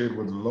associated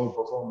with the low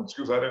performance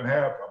schools, I didn't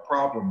have a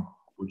problem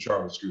with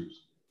charter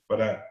schools,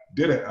 but I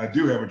do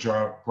have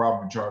a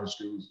problem with charter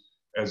schools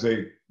as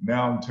they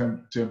now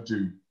attempt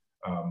to,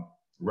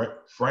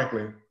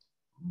 frankly,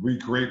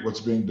 recreate what's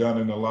being done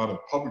in a lot of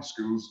public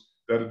schools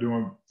that are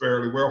doing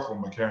fairly well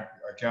from an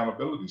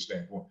accountability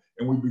standpoint.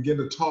 And we begin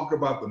to talk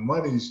about the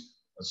monies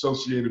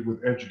associated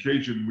with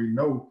education. We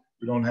know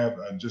we don't have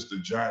just a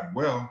giant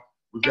well.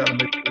 We've got to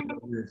make sure that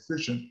we're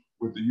efficient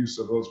with the use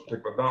of those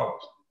particular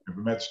dollars. And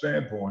from that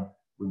standpoint,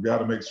 we've got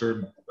to make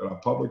certain that our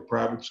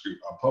public-private school,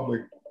 our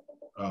public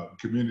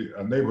community,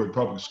 our neighborhood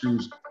public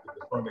schools get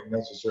the funding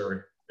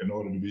necessary in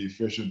order to be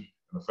efficient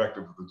and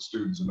effective with the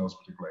students in those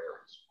particular areas.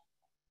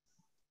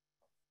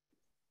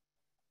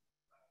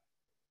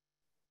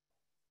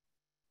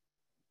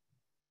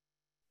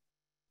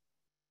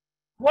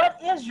 What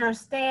is your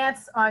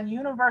stance on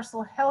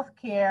universal health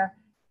care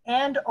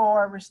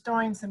and/or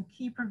restoring some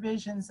key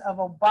provisions of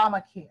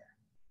Obamacare?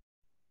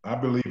 I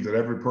believe that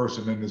every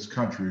person in this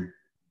country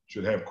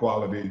should have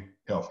quality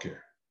health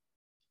care.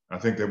 I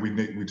think that we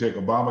take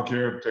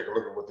Obamacare, take a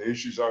look at what the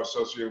issues are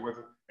associated with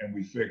it, and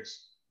we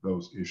fix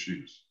those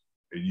issues.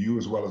 And you,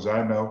 as well as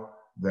I know,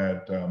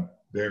 that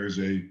there is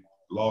a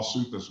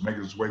lawsuit that's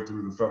making its way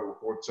through the federal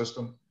court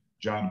system.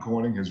 John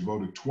Cornyn has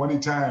voted 20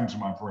 times,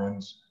 my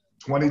friends,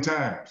 20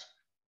 times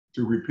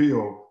to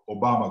repeal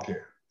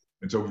Obamacare.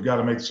 And so we've got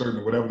to make certain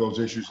that whatever those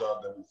issues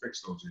are, that we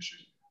fix those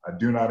issues. I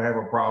do not have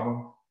a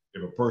problem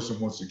if a person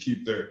wants to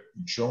keep their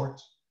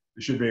insurance,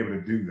 they should be able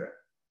to do that.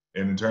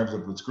 And in terms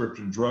of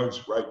prescription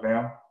drugs, right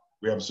now,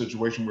 we have a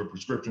situation where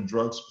prescription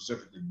drugs,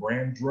 specifically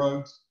brand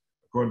drugs,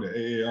 according to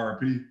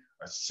AARP,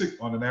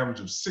 are on an average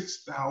of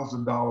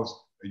 $6,000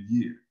 a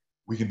year.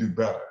 We can do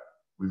better.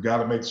 We've got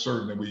to make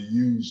certain that we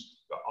use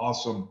the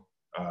awesome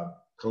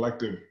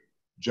collective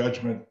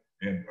judgment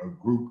and a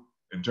group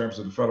in terms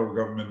of the federal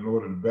government in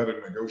order to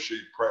better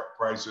negotiate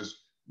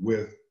prices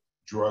with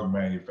drug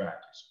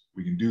manufacturers.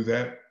 We can do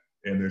that,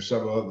 and there's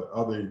several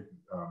other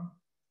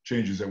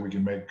changes that we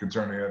can make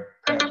concerning that,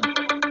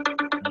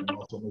 and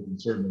also making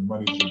certain that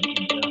money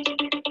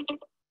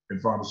in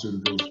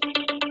pharmaceuticals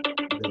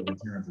get a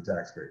return for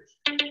taxpayers.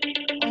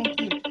 Thank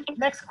you.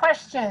 Next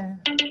question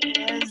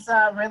is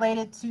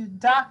related to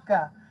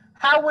DACA.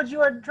 How would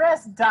you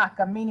address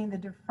DACA, meaning the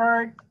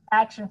Deferred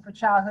Action for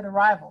Childhood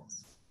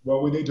Arrivals?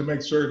 Well, we need to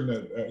make certain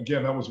that,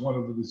 again, that was one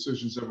of the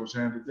decisions that was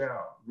handed down.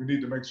 We need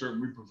to make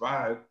certain we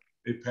provide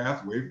a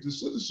pathway to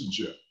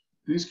citizenship.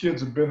 These kids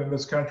have been in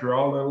this country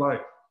all their life.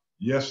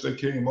 Yes, they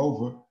came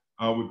over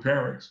with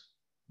parents,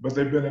 but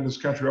they've been in this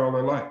country all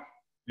their life.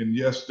 And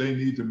yes, we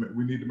need to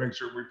make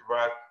sure we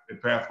provide a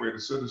pathway to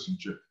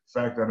citizenship.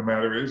 The fact of the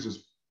matter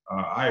is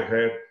I've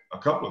had a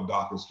couple of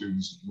DACA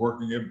students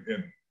working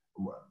in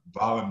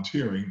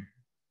volunteering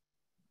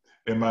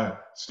in my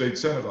state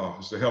Senate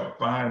office to help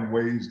find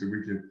ways that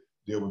we could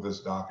deal with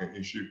this DACA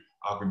issue.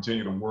 I'll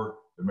continue to work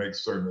to make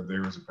certain that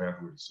there is a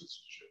pathway to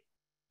citizenship.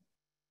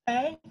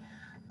 Okay.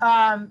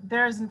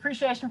 There's an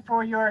appreciation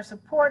for your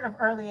support of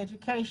early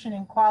education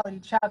and quality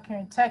childcare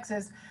in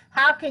Texas.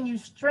 How can you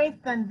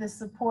strengthen this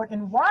support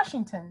in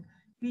Washington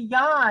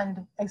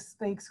beyond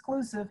the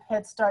exclusive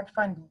Head Start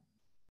funding?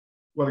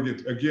 Well,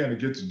 it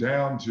gets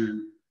down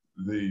to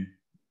the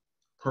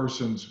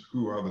persons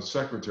who are the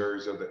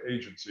secretaries of the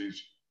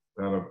agencies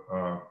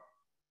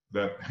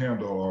that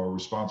handle or are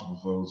responsible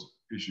for those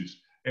issues.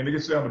 And it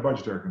gets down to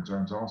budgetary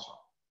concerns also.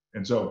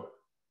 And so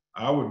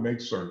I would make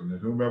certain that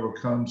whomever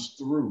comes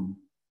through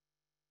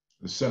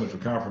the Senate for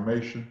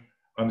confirmation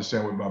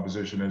understand what my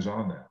position is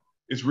on that.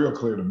 It's real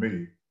clear to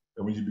me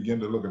that when you begin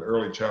to look at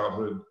early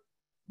childhood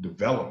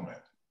development,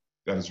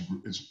 that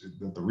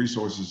the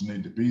resources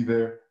need to be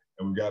there,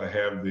 and we've got to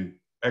have the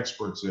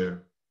experts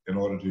there in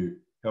order to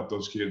help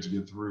those kids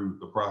get through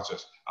the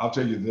process. I'll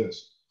tell you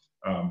this,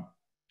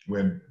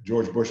 when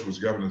George Bush was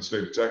governor of the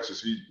state of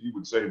Texas, he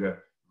would say that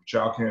if a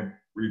child can't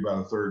read by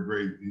the third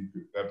grade,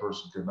 that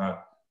person could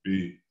not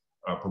be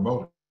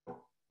promoted.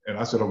 And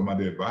I said, over my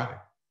dead body,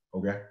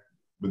 okay?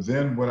 But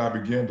then when I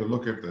began to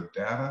look at the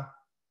data,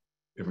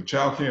 if a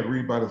child can't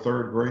read by the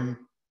third grade,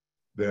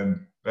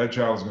 then that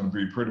child is going to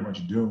be pretty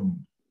much doomed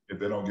if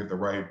they don't get the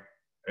right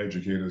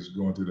educators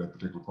going through that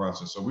particular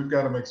process. So we've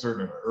got to make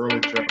certain that early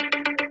child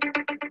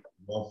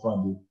is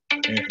well-funded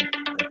and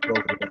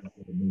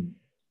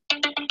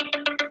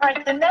all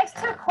right, the next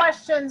two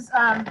questions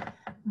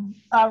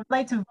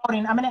relate to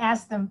voting. I'm going to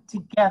ask them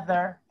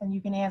together, and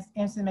you can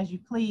answer them as you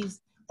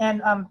please.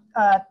 And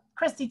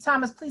Christy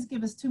Thomas, please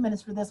give us 2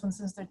 minutes for this one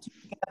since they're two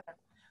together.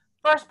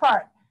 First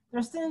part,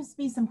 there seems to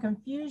be some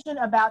confusion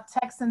about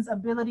Texans'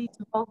 ability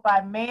to vote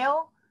by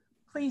mail.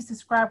 Please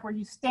describe where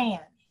you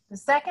stand. The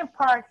second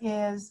part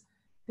is,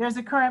 there's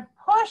a current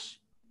push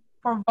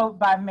for vote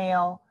by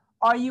mail.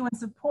 Are you in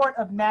support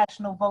of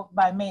national vote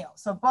by mail?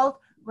 So both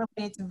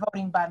related to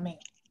voting by mail.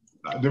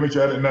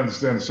 Dimitri, I didn't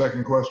understand the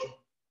second question.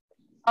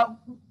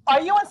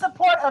 Are you in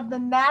support of the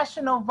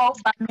national vote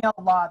by mail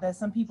law that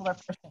some people are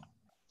pushing?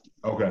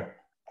 Okay.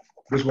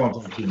 This one's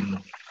on to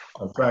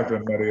a fact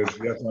of that is,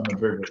 yes, I'm in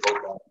favor of vote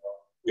by mail.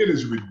 It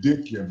is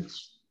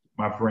ridiculous,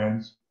 my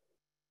friends,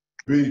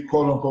 be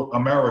quote unquote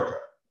America,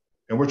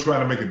 and we're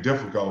trying to make it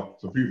difficult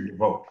for people to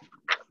vote.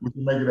 We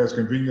can make it as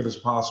convenient as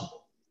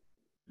possible.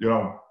 You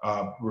know,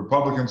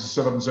 Republicans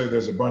sit up and say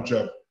there's a bunch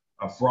of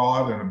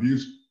fraud and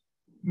abuse.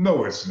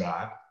 No, it's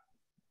not.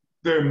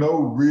 There are no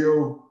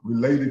real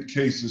related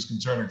cases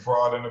concerning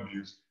fraud and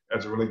abuse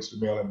as it relates to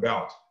mail-in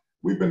ballots.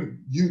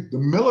 The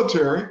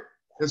military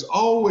has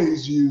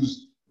always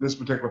used this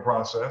particular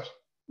process.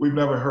 We've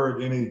never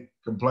heard any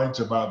complaints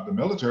about the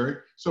military.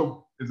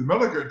 So if the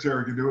military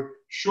can do it,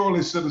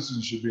 surely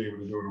citizens should be able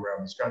to do it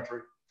around this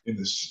country, in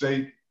this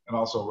state, and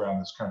also around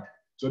this country.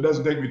 So it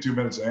doesn't take me 2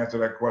 minutes to answer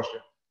that question.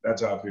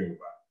 That's how I feel about it.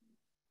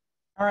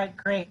 All right,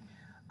 great.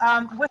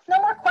 With no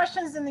more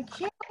questions in the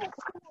queue, we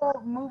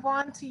will move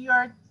on to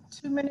your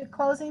 2-minute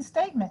closing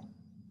statement.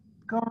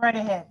 Go right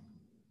ahead.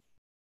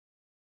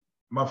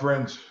 My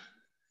friends,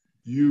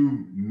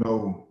 you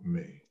know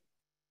me.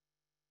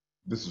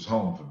 This is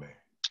home for me.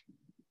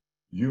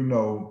 You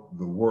know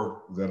the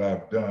work that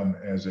I've done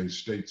as a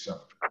state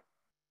senator,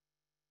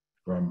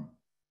 from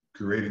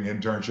creating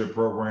internship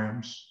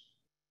programs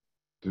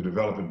to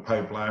developing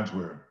pipelines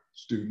where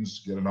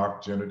students get an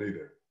opportunity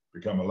to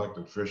become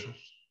elected officials,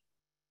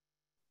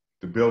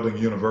 to building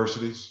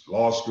universities,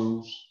 law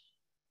schools,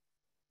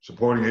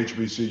 supporting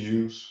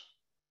HBCUs,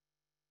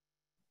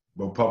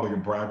 both public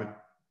and private,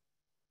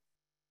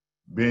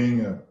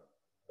 being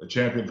a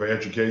champion for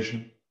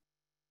education,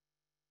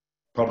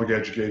 public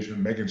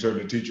education, making certain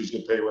that teachers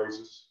get pay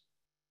raises,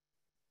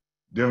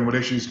 dealing with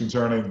issues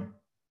concerning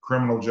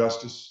criminal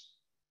justice,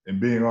 and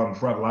being on the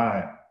front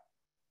line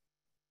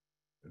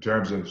in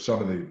terms of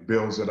some of the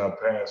bills that I've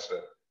passed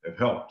that have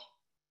helped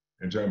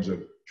in terms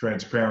of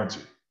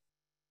transparency,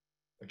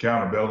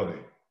 accountability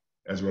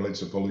as it relates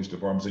to police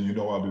departments, and you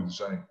know I'll do the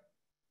same.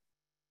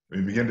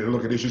 We begin to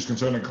look at issues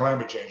concerning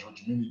climate change,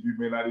 which many of you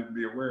may not even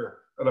be aware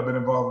that I've been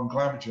involved in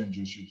climate change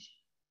issues.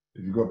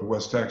 If you go up to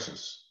West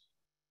Texas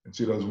and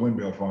see those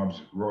windmill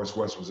farms, Royce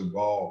West was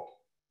involved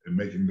in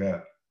making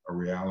that a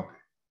reality.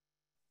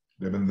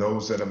 There have been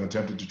those that have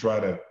attempted to try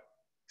to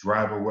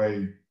drive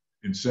away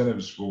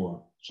incentives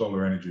for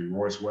solar energy.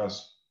 Royce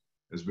West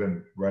has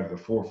been right at the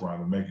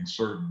forefront of making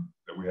certain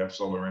that we have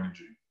solar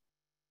energy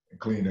and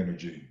clean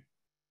energy,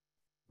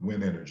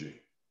 wind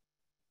energy.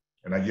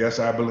 And I guess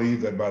I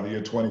believe that by the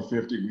year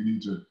 2050, we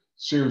need to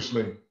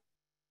seriously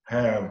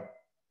have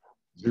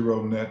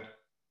zero net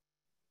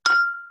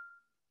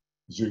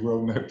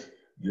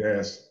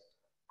gas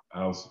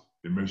house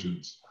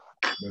emissions.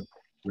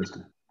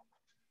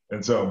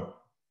 And so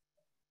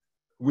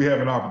we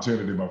have an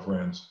opportunity, my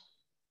friends,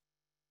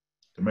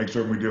 to make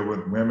sure we deal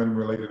with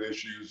women-related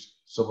issues,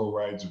 civil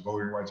rights,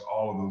 voting rights,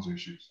 all of those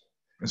issues.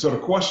 And so the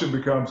question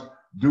becomes,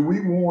 do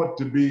we want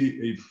to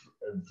be a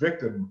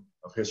victim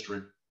of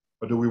history,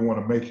 or do we want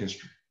to make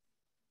history?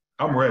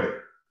 I'm ready.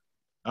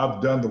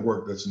 I've done the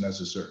work that's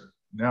necessary.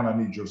 Now I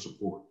need your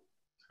support.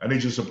 I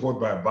need your support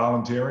by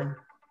volunteering.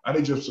 I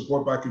need your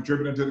support by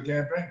contributing to the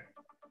campaign.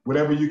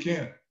 Whatever you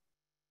can.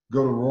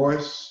 Go to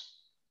Royce,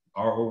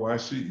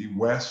 R-O-Y-C-E,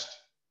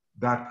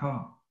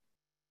 West.com.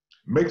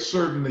 Make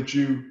certain that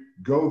you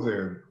go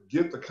there,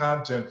 get the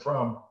content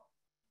from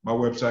my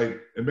website,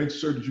 and make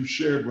sure that you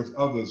share it with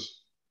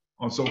others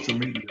on social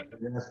media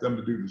and ask them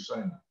to do the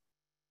same.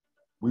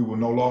 We will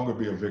no longer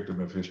be a victim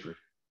of history.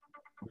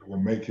 We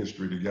will make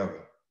history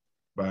together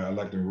by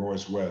electing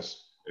Royce West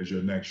as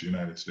your next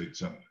United States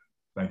Senator.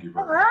 Thank you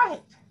very much. All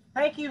right.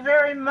 Thank you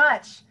very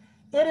much.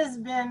 It has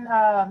been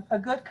a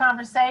good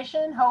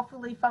conversation.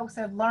 Hopefully folks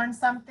have learned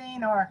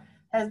something or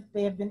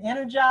they have been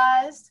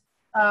energized,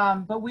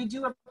 but we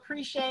do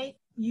appreciate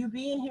you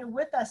being here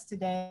with us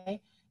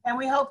today. And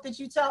we hope that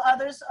you tell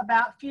others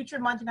about future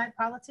Monday Night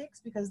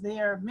Politics, because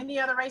there are many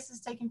other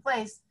races taking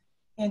place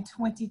in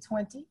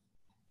 2020.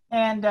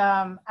 And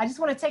I just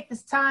want to take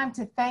this time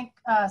to thank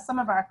some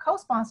of our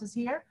co-sponsors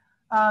here.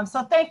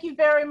 So thank you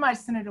very much,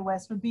 Senator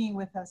West, for being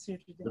with us here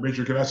today.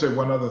 Demetria, can I say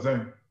one other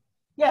thing?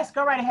 Yes,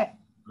 go right ahead.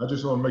 I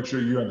just want to make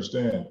sure you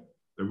understand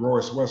that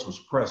Royce West was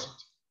present.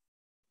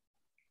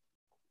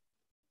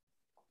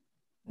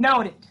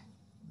 Noted.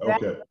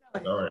 Okay,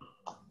 all right.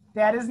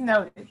 That is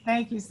noted.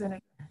 Thank you,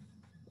 Senator.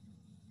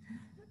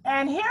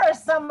 And here are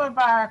some of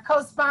our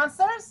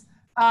co-sponsors.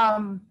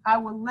 I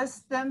will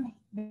list them.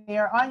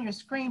 They're on your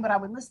screen, but I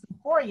would list them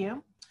for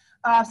you.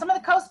 Some of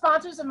the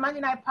co-sponsors of Monday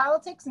Night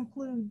Politics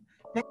include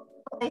the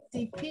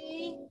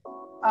ACP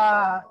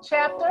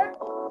chapter,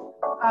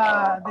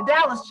 the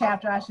Dallas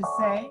chapter, I should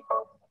say,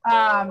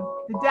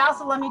 the Dallas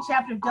Alumni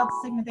chapter of Delta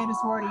Sigma Theta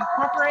Sorority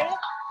Incorporated,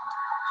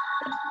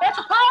 the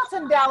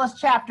Metropolitan Dallas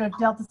chapter of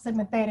Delta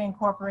Sigma Theta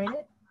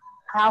Incorporated,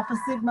 Alpha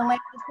Sigma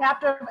Lambda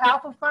chapter of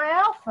Alpha Phi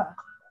Alpha,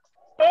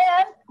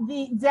 and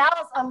the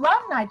Dallas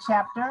Alumni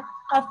chapter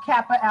of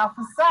Kappa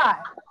Alpha Psi,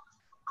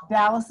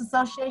 Dallas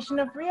Association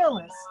of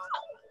Realists,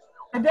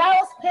 the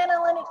Dallas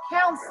Panhellenic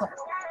Council,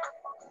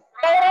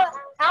 Theta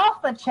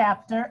Alpha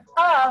chapter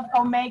of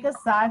Omega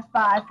Psi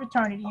Phi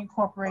Fraternity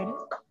Incorporated,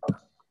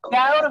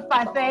 Iota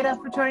Phi Theta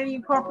Fraternity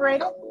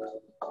Incorporated,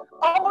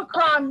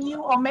 Omicron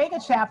Mu Omega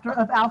chapter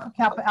of Alpha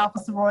Kappa Alpha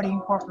Sorority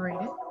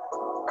Incorporated,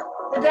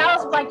 the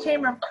Dallas Black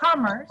Chamber of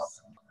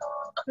Commerce,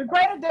 the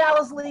Greater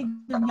Dallas League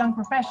of Young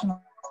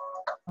Professionals,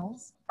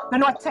 the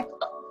North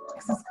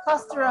Texas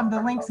Cluster of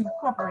the Links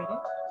Incorporated,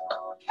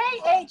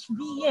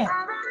 KHVN,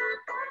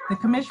 the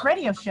Commish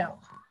Radio Show,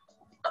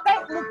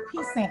 St. Luke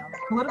Peace Sound,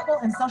 Political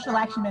and Social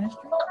Action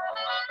Ministry,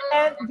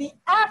 and the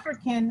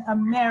African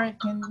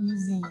American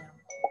Museum.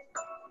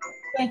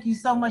 Thank you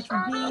so much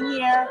for being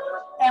here,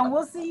 and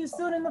we'll see you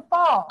soon in the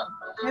fall.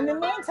 In the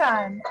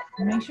meantime,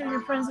 make sure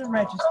your friends are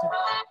registered.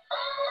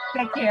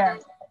 Take care.